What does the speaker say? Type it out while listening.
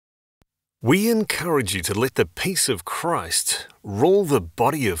We encourage you to let the peace of Christ rule the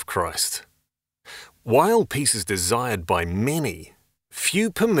body of Christ. While peace is desired by many, few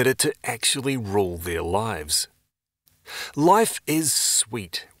permit it to actually rule their lives. Life is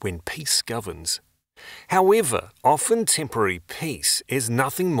sweet when peace governs. However, often temporary peace is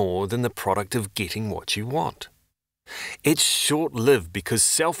nothing more than the product of getting what you want. It's short-lived because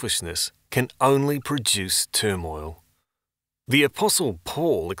selfishness can only produce turmoil. The Apostle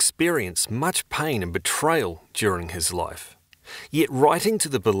Paul experienced much pain and betrayal during his life. Yet writing to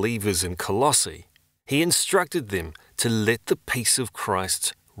the believers in Colossae, he instructed them to let the peace of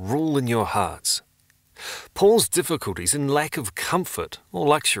Christ rule in your hearts. Paul's difficulties and lack of comfort or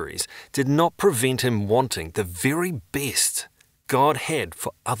luxuries did not prevent him wanting the very best God had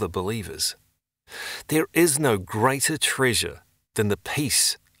for other believers. There is no greater treasure than the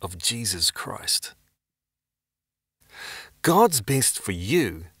peace of Jesus Christ. God's best for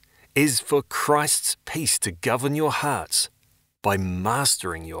you is for Christ's peace to govern your hearts by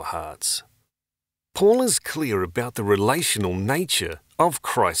mastering your hearts. Paul is clear about the relational nature of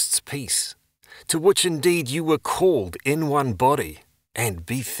Christ's peace, to which indeed you were called in one body, and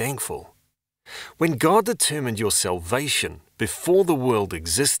be thankful. When God determined your salvation before the world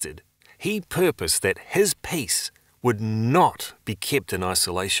existed, He purposed that His peace would not be kept in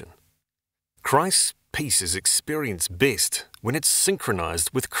isolation. Christ's peace is experienced best when it's synchronized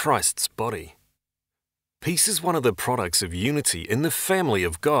with Christ's body. Peace is one of the products of unity in the family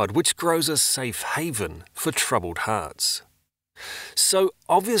of God, which grows a safe haven for troubled hearts. So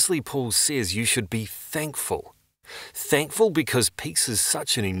obviously Paul says you should be thankful. Thankful because peace is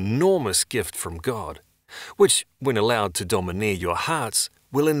such an enormous gift from God, which, when allowed to domineer your hearts,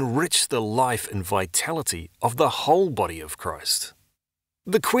 will enrich the life and vitality of the whole body of Christ.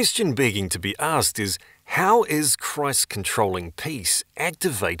 The question begging to be asked is, how is Christ's controlling peace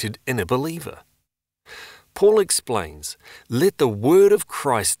activated in a believer? Paul explains, let the word of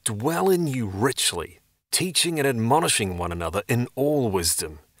Christ dwell in you richly, teaching and admonishing one another in all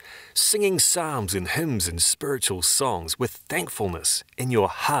wisdom, singing psalms and hymns and spiritual songs with thankfulness in your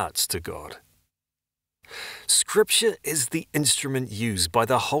hearts to God. Scripture is the instrument used by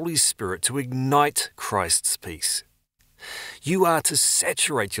the Holy Spirit to ignite Christ's peace. You are to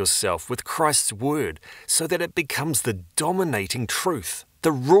saturate yourself with Christ's word so that it becomes the dominating truth,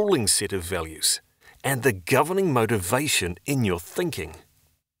 the ruling set of values, and the governing motivation in your thinking.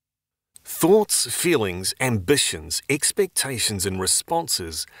 Thoughts, feelings, ambitions, expectations, and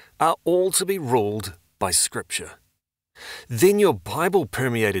responses are all to be ruled by Scripture. Then your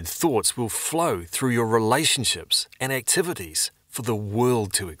Bible-permeated thoughts will flow through your relationships and activities for the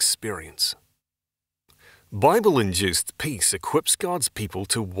world to experience. Bible-induced peace equips God's people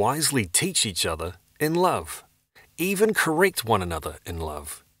to wisely teach each other in love, even correct one another in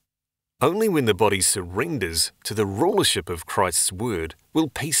love. Only when the body surrenders to the rulership of Christ's word will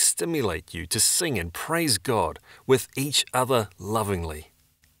peace stimulate you to sing and praise God with each other lovingly.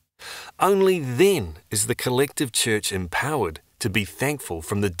 Only then is the collective church empowered to be thankful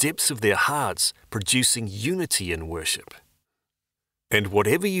from the depths of their hearts, producing unity in worship. And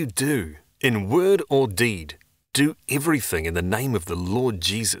whatever you do, in word or deed, do everything in the name of the Lord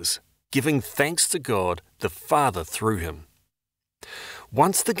Jesus, giving thanks to God the Father through Him.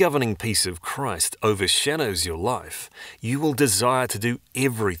 Once the governing peace of Christ overshadows your life, you will desire to do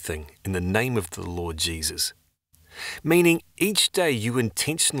everything in the name of the Lord Jesus. Meaning each day you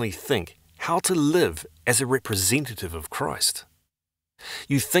intentionally think how to live as a representative of Christ.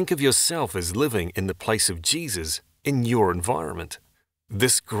 You think of yourself as living in the place of Jesus in your environment.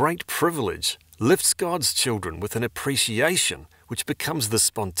 This great privilege lifts God's children with an appreciation which becomes the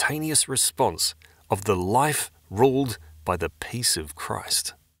spontaneous response of the life ruled by the peace of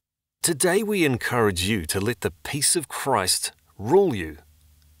Christ. Today we encourage you to let the peace of Christ rule you.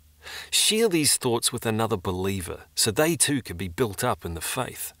 Share these thoughts with another believer so they too can be built up in the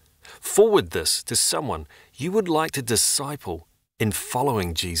faith. Forward this to someone you would like to disciple in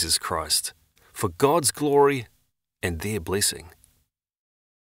following Jesus Christ for God's glory and their blessing.